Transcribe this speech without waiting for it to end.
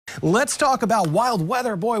Let's talk about wild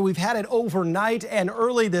weather. Boy, we've had it overnight and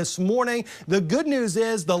early this morning. The good news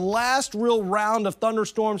is the last real round of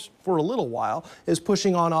thunderstorms for a little while is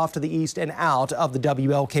pushing on off to the east and out of the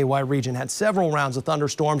WLKY region. Had several rounds of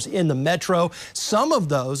thunderstorms in the metro. Some of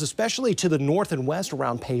those, especially to the north and west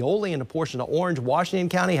around Paoli and a portion of Orange, Washington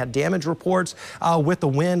County, had damage reports with the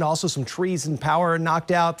wind. Also some trees and power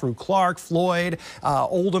knocked out through Clark, Floyd,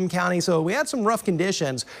 Oldham County. So we had some rough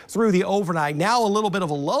conditions through the overnight. Now a little bit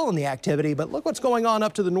of a lull in the activity, but look what's going on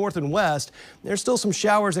up to the north and west. There's still some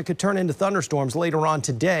showers that could turn into thunderstorms later on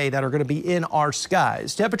today that are going to be in our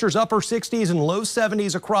skies. Temperatures upper 60s and low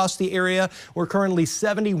 70s across the area. We're currently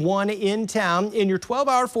 71 in town. In your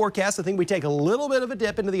 12-hour forecast, I think we take a little bit of a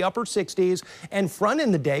dip into the upper 60s and front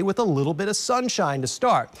end the day with a little bit of sunshine to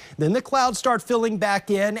start. Then the clouds start filling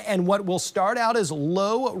back in, and what will start out as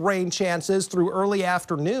low rain chances through early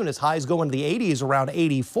afternoon as highs go into the 80s around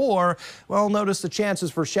 84. Well, notice the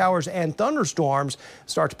chances for showers and thunderstorms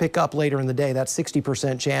start to pick up later in the day. That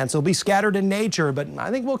 60% chance. They'll be scattered in nature, but I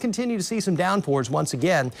think we'll continue to see some downpours once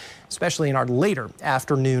again, especially in our later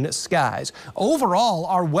afternoon skies. Overall,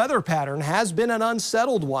 our weather pattern has been an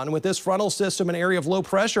unsettled one with this frontal system and area of low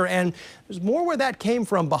pressure, and there's more where that came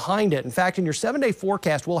from behind it. In fact, in your 7-day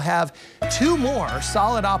forecast, we'll have 2 more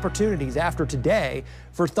solid opportunities after today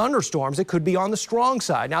for thunderstorms. It could be on the strong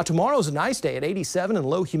side. Now, tomorrow's a nice day at 87 and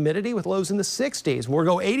low humidity with lows in the 60s. We'll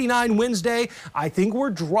go 89 Wednesday. I think we're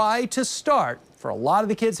dry to start for a lot of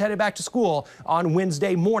the kids headed back to school on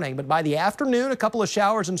Wednesday morning. But by the afternoon, a couple of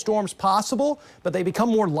showers and storms possible, but they become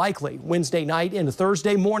more likely Wednesday night into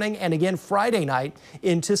Thursday morning and again Friday night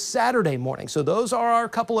into Saturday morning. So those are our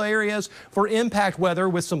couple of areas for impact weather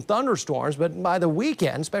with some thunderstorms. But by the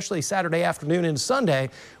weekend, especially Saturday afternoon into Sunday,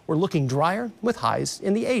 we're looking drier with highs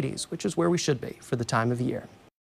in the 80s, which is where we should be for the time of year.